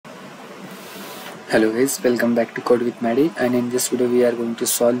Hello guys, welcome back to Code with Maddie, and in this video we are going to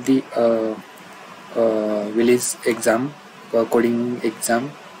solve the village exam coding exam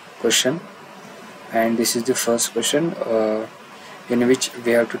question. And this is the first question in which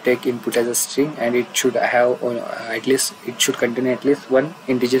we have to take input as a string, and it should have it should contain at least one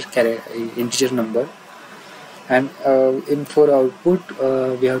integer number, and in for output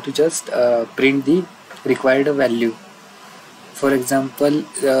we have to just print the required value. For example,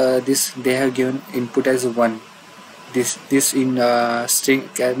 this they have given input as 1. This in string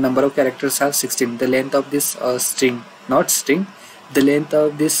number of characters are 16. The length of this string, not string, the length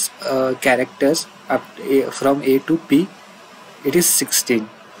of this characters from A to P, it is 16,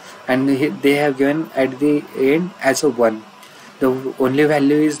 and they have given at the end as a 1. The only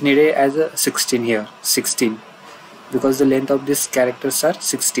value is needed as a 16 here, 16, because the length of these characters are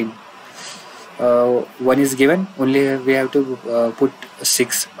 16. 1 is given, only we have to put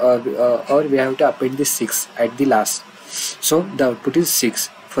 6, or we have to append the 6 at the last, so the output is 6.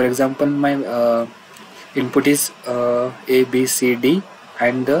 For example, my input is A, B, C, D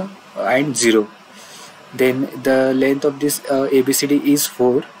and 0. Then the length of this A, B, C, D is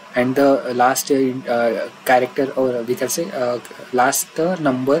 4, and the last character, or we can say last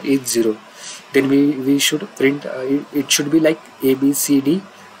number is 0. Then we should print it should be like A, B, C, D,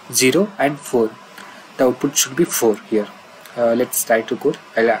 0 and 4. The output should be 4 here. Let's try to code.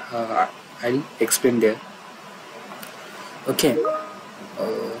 I'll explain there. Okay.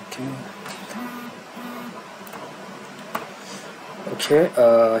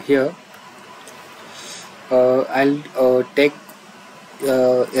 Here I'll take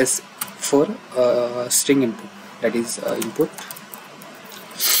S for string input, that is input,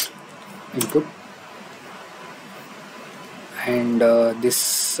 and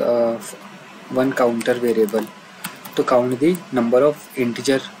this one counter variable to count the number of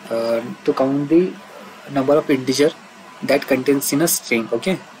integer that contains in a string.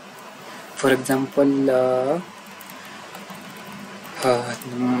 Okay, for example,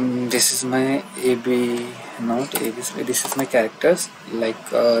 this is my AB, not ABC, this is my characters, like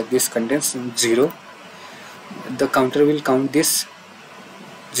this contains 0. The counter will count this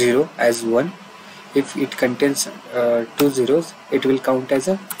 0 as 1. If it contains 2 zeros, it will count as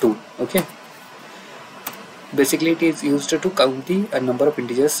a 2. Okay, basically it is used to count the number of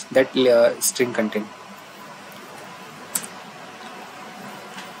integers that string contain.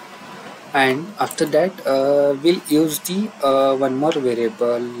 And after that we'll use the one more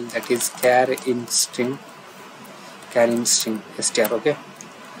variable, that is char in string str. Okay,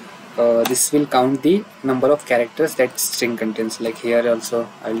 this will count the number of characters that string contains. Like here also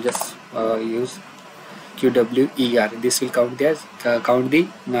I will just use QWER. This will count the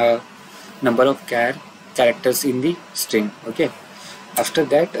number of characters in the string. Okay, after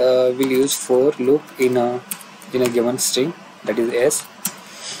that we'll use for loop in a given string, that is S.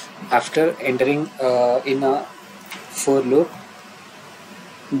 After entering in a for loop,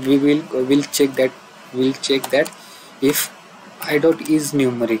 we'll check that if I dot is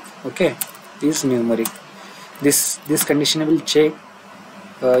numeric. Okay, is numeric. This condition will check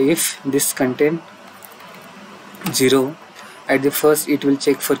if this contain 0 at the first. It will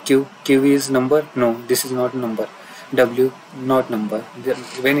check for Q is number, no, this is not number. W, not number.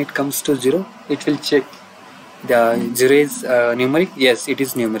 When it comes to 0, it will check the 0 is numeric. Yes, it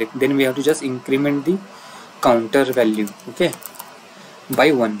is numeric. Then we have to just increment the counter value, okay,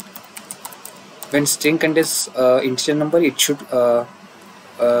 by 1. When string contains integer number, it should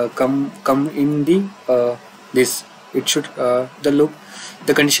come in the this. It should the loop,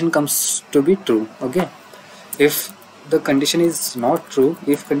 the condition comes to be true. Okay, if the condition is not true,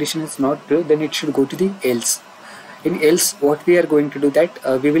 then it should go to the else. In else, what we are going to do, that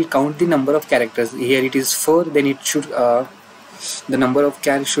we will count the number of characters. Here it is 4, then it should the number of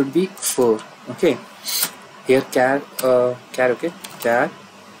char should be 4. Okay, here char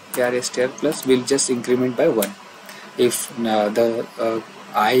str plus will just increment by 1. If the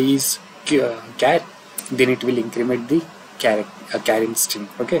I is char, then it will increment the char in string.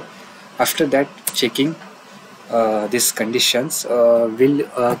 Okay, after that, checking these conditions will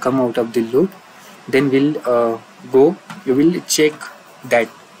come out of the loop. Then we will check that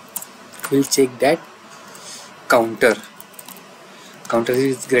counter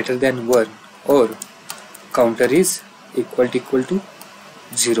is greater than 1, or counter is equal to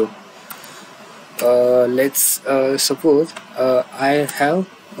 0. Let's suppose I have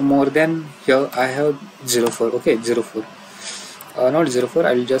more than, here I have 04. Okay, 04, not 04,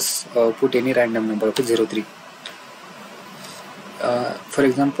 I will just put any random number. Okay, 03. For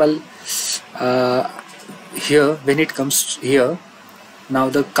example, here when it comes here, now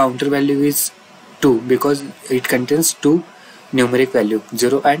the counter value is 2 because it contains two numeric value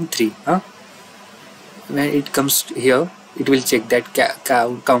 0 and 3. When it comes here, it will check that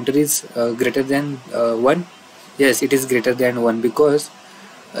counter is greater than 1. Yes, it is greater than 1 because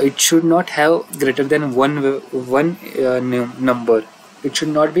it should not have greater than one number. It should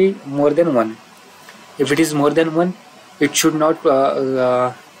not be more than 1. If it is more than 1, it should not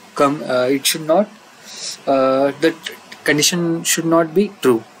it should not the condition should not be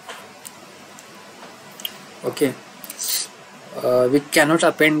true. Okay. We cannot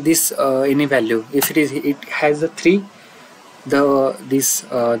append this any value. If it has a 3, the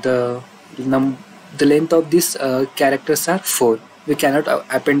length of this characters are 4. We cannot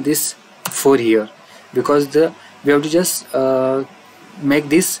append this 4 here because we have to just make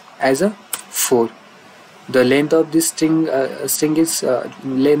this as a 4. The length of this string is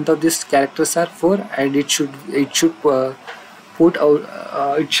length of this characters are 4, and it should put out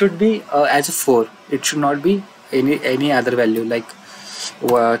it should be as a 4. It should not be any other value like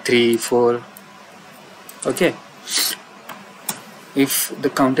 3, 4. Okay. If the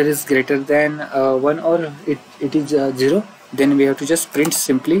counter is greater than 1 or it is 0, then we have to just print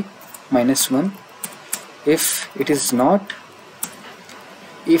simply -1. If it is not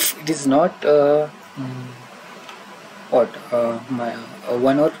what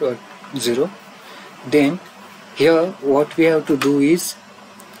 1 or 0, then here what we have to do is,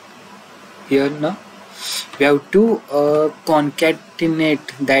 here now we have to concatenate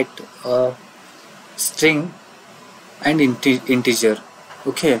that string and integer.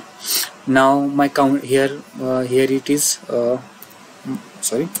 Okay, now my count here it is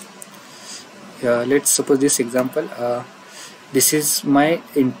sorry, let's suppose this example, this is my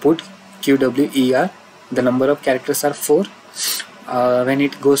input QWER. The number of characters are 4. When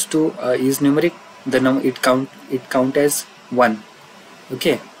it goes to is numeric, it count as 1.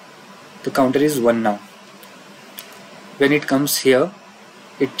 Okay, the counter is 1 now. When it comes here,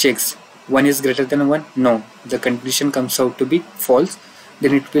 it checks 1 is greater than 1. No, the condition comes out to be false.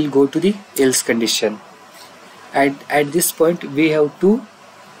 Then it will go to the else condition. At this point, we have to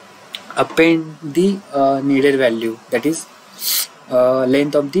append the needed value, that is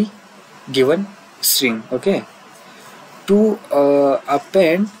length of the given string. Okay, to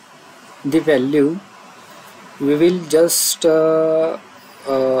append the value, we will just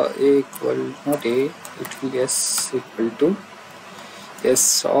equal, not a, it will s equal to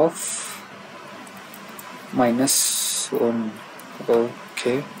s of -1.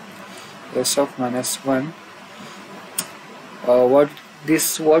 Okay, s of -1. What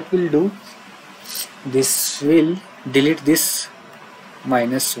will do? This will delete this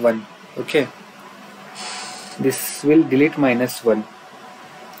 -1. Okay, this will delete -1.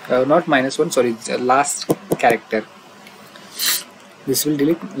 Not -1, sorry, the last character. This will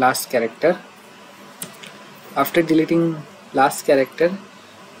delete last character. After deleting last character,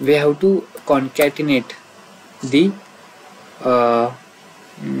 we have to concatenate the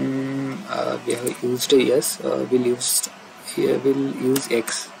we have used yes, we'll use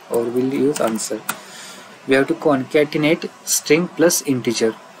x, or we'll use answer. We have to concatenate string plus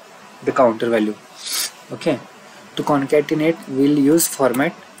integer, the counter value. Okay, to concatenate we'll use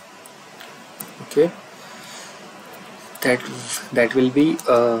format. Okay, that will be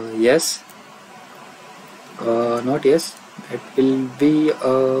yes, not yes, that will be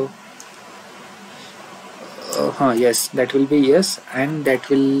yes, that will be yes, and that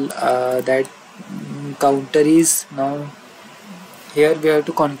will that counter is now. Here we have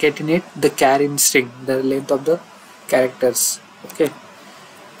to concatenate the char in string, the length of the characters. Okay,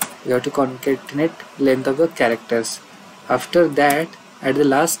 we have to concatenate length of the characters. After that, at the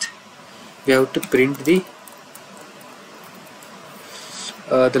last, we have to print the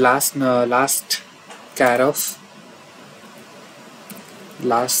last char of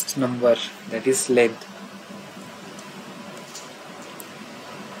last number, that is length.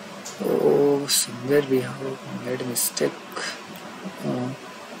 Oh, somewhere we have made a mistake.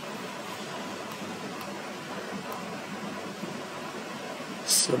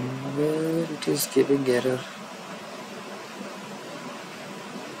 Somewhere it is giving error.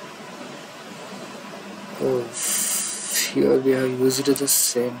 Oh, here we have used the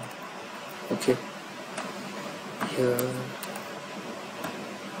same. Okay,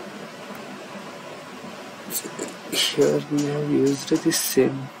 here we have used the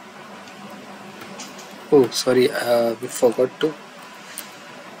same. Oh, sorry, we forgot to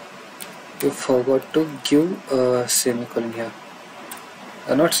give a semicolon here.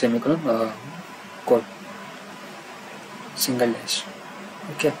 Not semicolon, quote, single dash.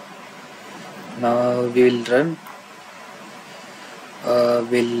 Okay, now we will run.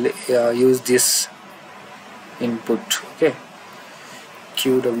 will use this input. Okay,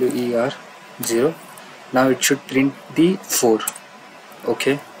 QWER 0. Now it should print the 4.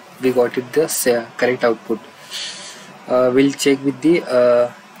 Okay, we got it, the correct output. We'll check with the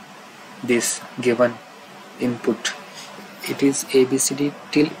this given input. It is ABCD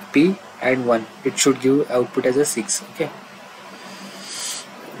till P and 1. It should give output as a 6. Okay,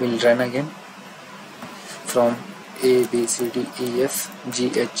 we'll run again from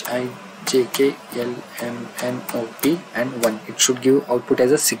ABCDEFGHIJKLMNOP and 1. It should give output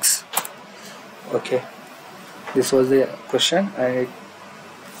as a 6. Okay, this was the question, and